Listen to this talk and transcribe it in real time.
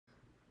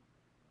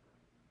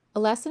A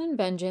Lesson in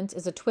Vengeance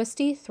is a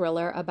twisty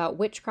thriller about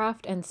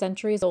witchcraft and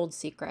centuries-old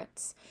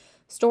secrets.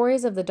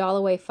 Stories of the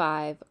Dalloway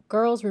Five,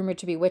 girls rumored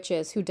to be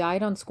witches who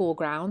died on school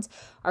grounds,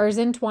 are as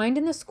entwined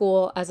in the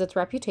school as its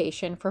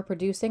reputation for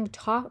producing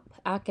top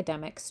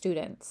academic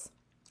students.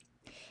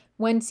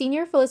 When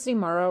senior Felicity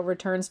Morrow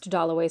returns to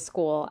Dalloway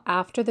School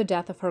after the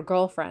death of her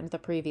girlfriend the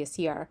previous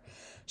year,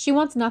 she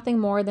wants nothing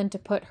more than to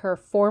put her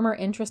former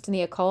interest in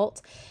the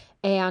occult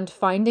and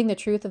finding the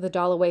truth of the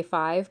Dalloway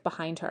Five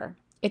behind her.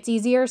 It's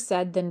easier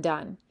said than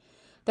done.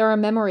 There are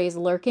memories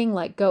lurking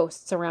like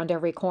ghosts around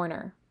every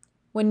corner.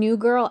 When new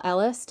girl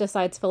Ellis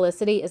decides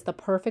Felicity is the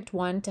perfect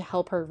one to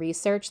help her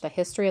research the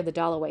history of the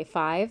Dalloway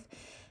Five,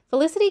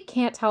 Felicity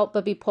can't help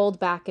but be pulled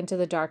back into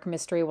the dark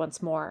mystery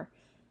once more.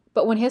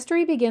 But when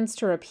history begins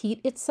to repeat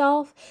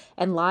itself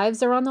and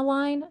lives are on the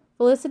line,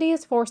 Felicity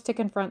is forced to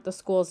confront the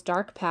school's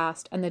dark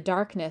past and the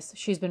darkness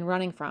she's been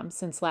running from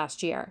since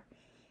last year.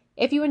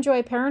 If you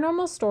enjoy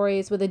paranormal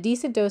stories with a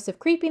decent dose of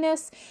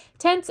creepiness,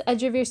 tense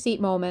edge-of-your-seat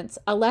moments,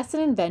 A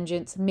Lesson in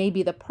Vengeance may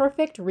be the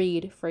perfect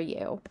read for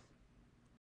you.